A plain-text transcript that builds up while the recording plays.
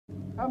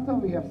After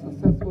we have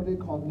successfully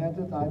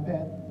connected the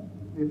iPad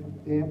with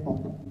the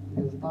mBot, we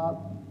can start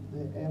the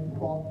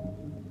mBot.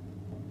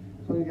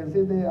 So you can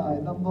see there are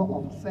a number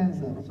of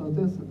sensors. So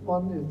this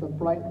one is the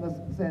brightness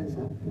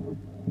sensor.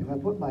 If I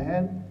put my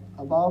hand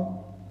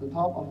above the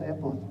top of the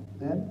mBot,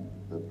 then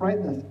the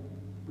brightness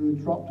will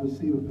drop to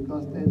 0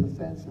 because there is a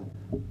sensor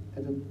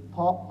at the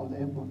top of the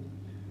mBot.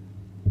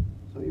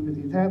 So it will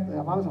detect the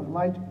amount of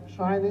light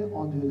shining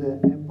onto the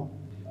mBot.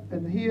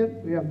 And here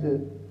we have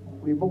the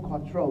remote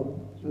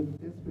control. So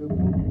this will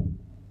move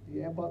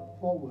the mBot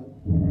forward,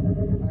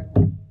 back,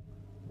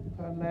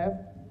 turn left,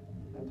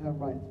 and turn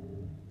right.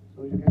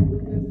 So you can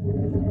use this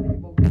as a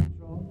remote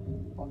control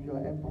of your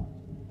mBot.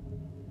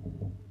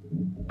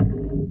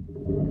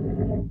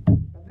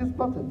 And this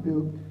button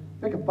will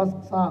make a buzz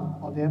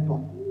sound on the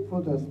mBot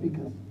through the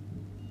speakers.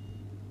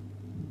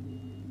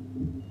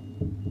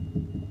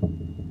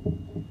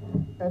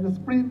 And the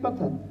sprint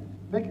button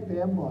makes the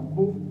mBot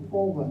move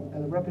forward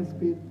at a rapid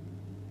speed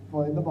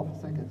for a number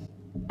of seconds.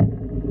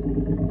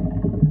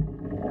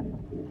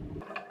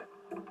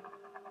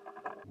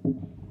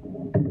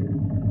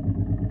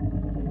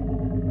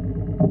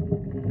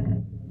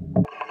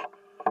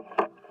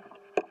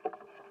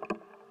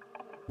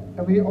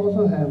 And we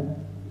also have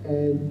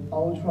an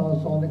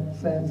ultrasonic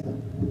sensor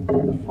in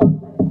the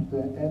front of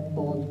the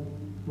mBot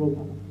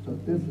robot. So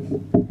this is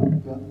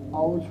the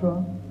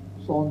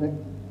ultrasonic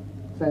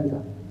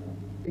sensor.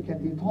 It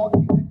can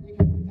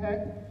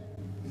detect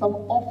some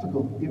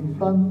obstacle in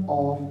front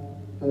of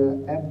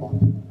the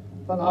mBot.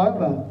 But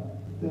however,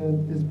 the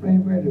display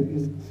value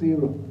is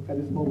 0 at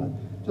this moment,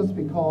 just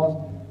because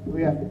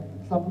we have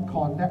some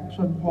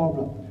connection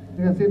problem.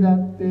 You can see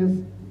that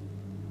this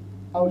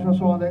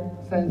ultrasonic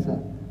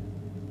sensor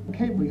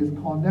cable is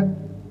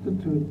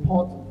connected to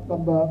port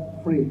number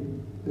 3.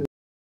 This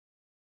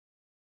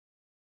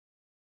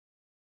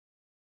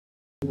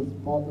is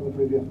port number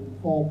 3. We have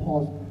 4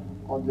 ports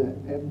on the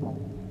mBot.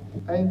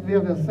 And we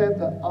have to set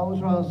the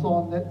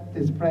ultrasonic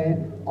display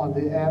on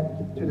the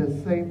app to the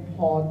same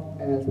port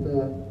as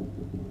the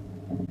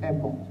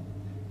mBot.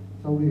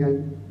 So we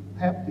can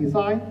tap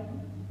design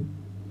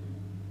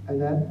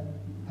and then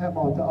tap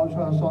on the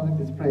ultrasonic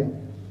display.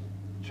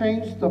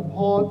 Change the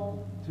port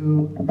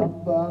to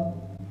number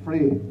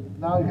 3.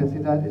 Now you can see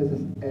that it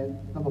is at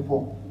number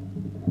 4.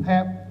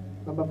 Tap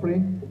number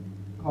 3,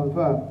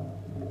 confirm,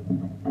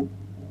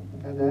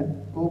 and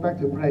then go back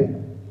to play.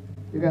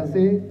 You can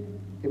see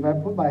if I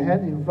put my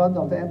hand in front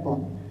of the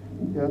mBot,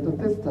 the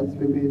distance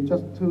will be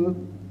just 2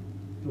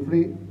 to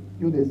 3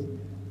 units.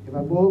 If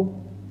I move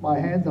my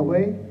hands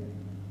away,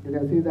 you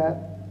can see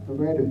that the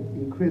value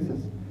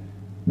increases.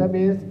 That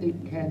means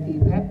it can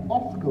detect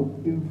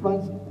obstacles in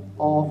front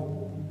of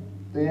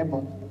the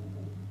mBot.